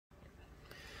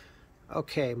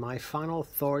Okay, my final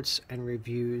thoughts and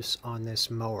reviews on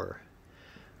this mower.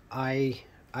 I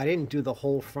didn't do the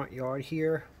whole front yard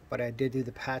here, but I did do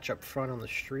the patch up front on the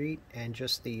street and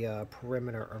just the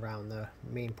perimeter around the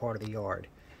main part of the yard.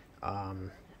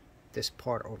 This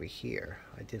part over here,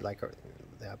 I did like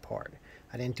that part.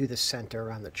 I didn't do the center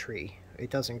around the tree. It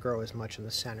doesn't grow as much in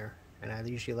the center, and I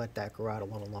usually let that grow out a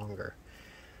little longer.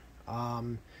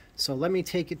 So let me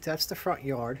take it, that's the front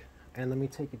yard, and let me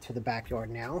take it to the backyard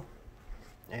now.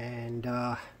 And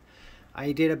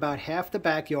I did about half the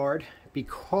backyard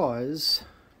because,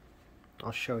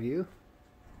 I'll show you.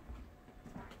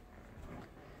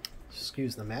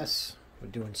 Excuse the mess, we're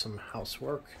doing some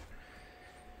housework.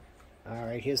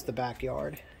 Alright, here's the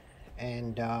backyard,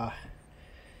 and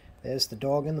there's the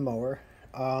dog and the mower.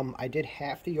 I did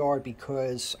half the yard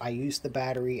because I used the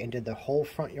battery and did the whole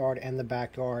front yard and the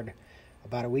backyard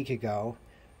about a week ago.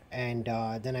 And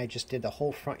then I just did the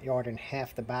whole front yard and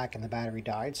half the back, and the battery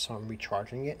died, so I'm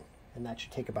recharging it. And that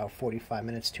should take about 45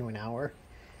 minutes to an hour.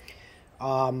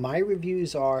 My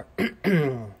reviews are,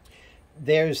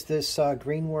 there's this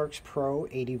greenworks Pro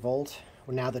 80 volt,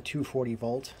 well, now the 240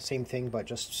 volt, same thing but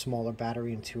just smaller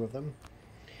battery in two of them.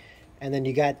 And then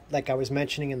you got, like I was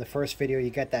mentioning in the first video, you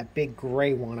got that big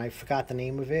gray one. I forgot the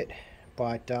name of it,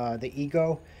 but the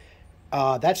Ego,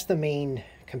 that's the main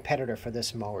competitor for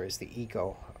this mower, is the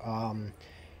Ego.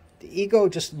 The Ego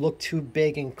just looked too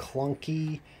big and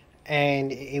clunky,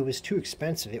 and it was too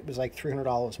expensive. It was like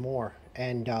 $300 more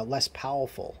and less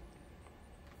powerful.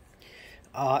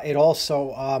 It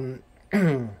also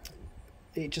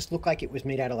it just looked like it was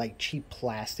made out of like cheap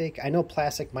plastic. I know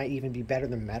plastic might even be better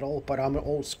than metal, but I'm an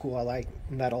old school. I like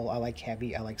metal, I like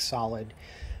heavy, I like solid.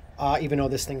 Even though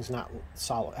this thing's not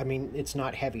solid. I mean, it's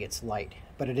not heavy, it's light,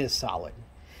 but it is solid.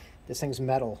 This thing's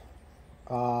metal,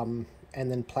 and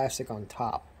then plastic on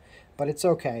top, but it's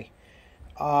okay.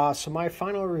 So my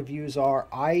final reviews are,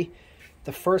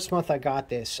 the first month I got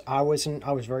this, I was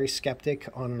very skeptic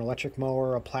on an electric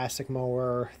mower, a plastic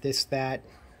mower, this, that,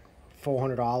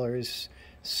 $400.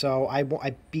 So I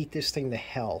beat this thing to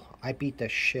hell. I beat the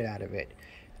shit out of it.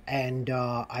 And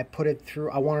I put it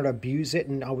through, I wanted to abuse it,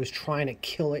 and I was trying to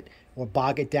kill it or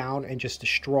bog it down and just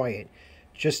destroy it.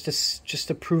 Just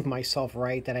to prove myself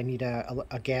right that I need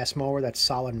a gas mower that's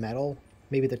solid metal.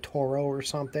 Maybe the Toro or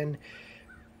something.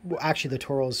 Well, actually the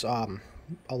Toro's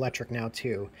electric now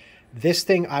too. This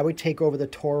thing, I would take over the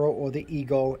Toro or the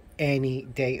Ego any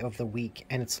day of the week,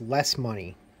 and it's less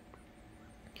money.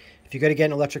 If you're going to get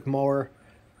an electric mower,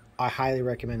 I highly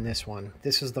recommend this one.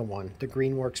 This is the one, the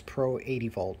greenworks Pro 80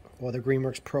 volt or the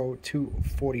greenworks Pro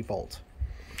 240 volt.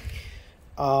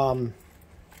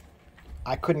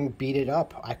 I couldn't beat it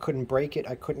up. I couldn't break it.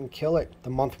 I couldn't kill it.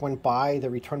 The month went by, the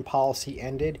return policy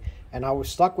ended, and I was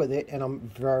stuck with it, and I'm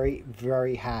very,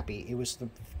 very happy. It was the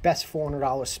best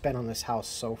 $400 spent on this house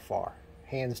so far,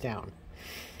 hands down.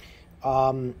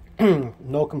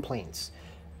 No complaints.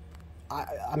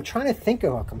 I'm trying to think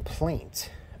of a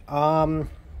complaint.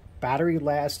 Battery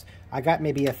lasts, I got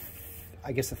maybe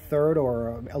I guess a third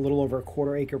or a little over a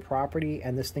quarter acre property,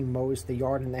 and this thing mows the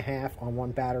yard and a half on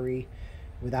one battery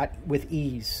with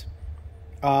ease.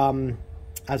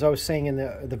 As I was saying in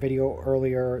the video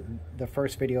earlier, the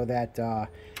first video, that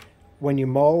when you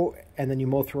mow and then you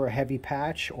mow through a heavy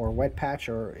patch or wet patch,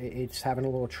 or it's having a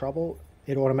little trouble,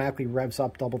 it automatically revs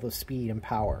up double the speed and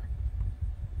power.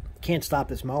 Can't stop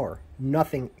this mower.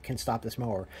 Nothing can stop this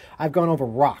mower. I've gone over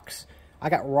rocks. I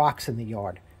got rocks in the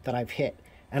yard that I've hit.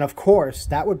 And of course,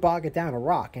 that would bog it down, a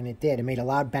rock, and it did. It made a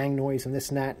loud bang noise and this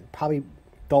and that. Probably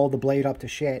dulled the blade up to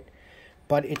shit.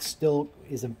 But it still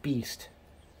is a beast.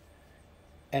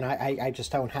 And I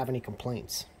just don't have any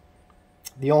complaints.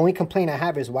 The only complaint I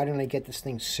have is, why didn't I get this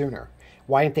thing sooner?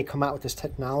 Why didn't they come out with this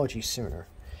technology sooner?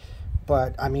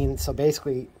 But, I mean, so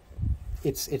basically,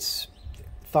 it's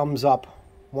thumbs up,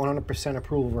 100%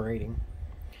 approval rating.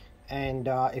 And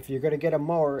if you're going to get a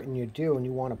mower, and you do, and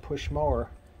you want a push mower,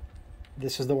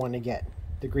 this is the one to get.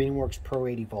 The greenworks Pro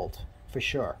 80 volt, for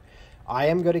sure. I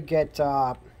am going to get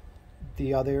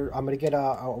the other, I'm going to get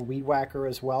a weed whacker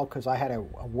as well, because I had a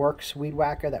Works weed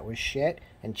whacker that was shit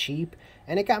and cheap,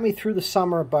 and it got me through the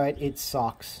summer, but it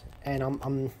sucks. And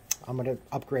I'm going to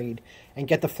upgrade and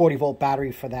get the 40 volt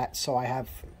battery for that, so I have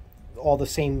all the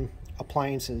same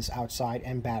appliances outside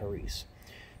and batteries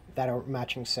that are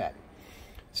matching set.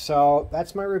 So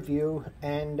that's my review,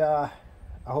 and I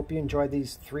hope you enjoyed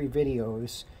these 3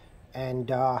 videos. And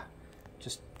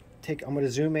just I'm going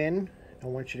to zoom in. I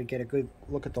want you to get a good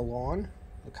look at the lawn.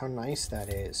 Look how nice that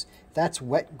is. That's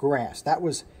wet grass. That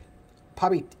was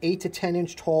probably 8 to 10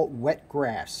 inch tall wet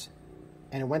grass,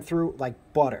 and it went through like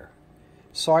butter.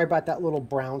 Sorry about that little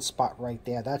brown spot right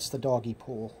there. That's the doggy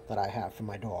pool that I have for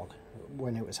my dog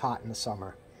when it was hot in the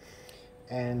summer.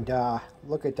 And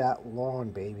look at that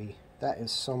lawn, baby. That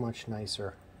is so much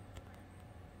nicer.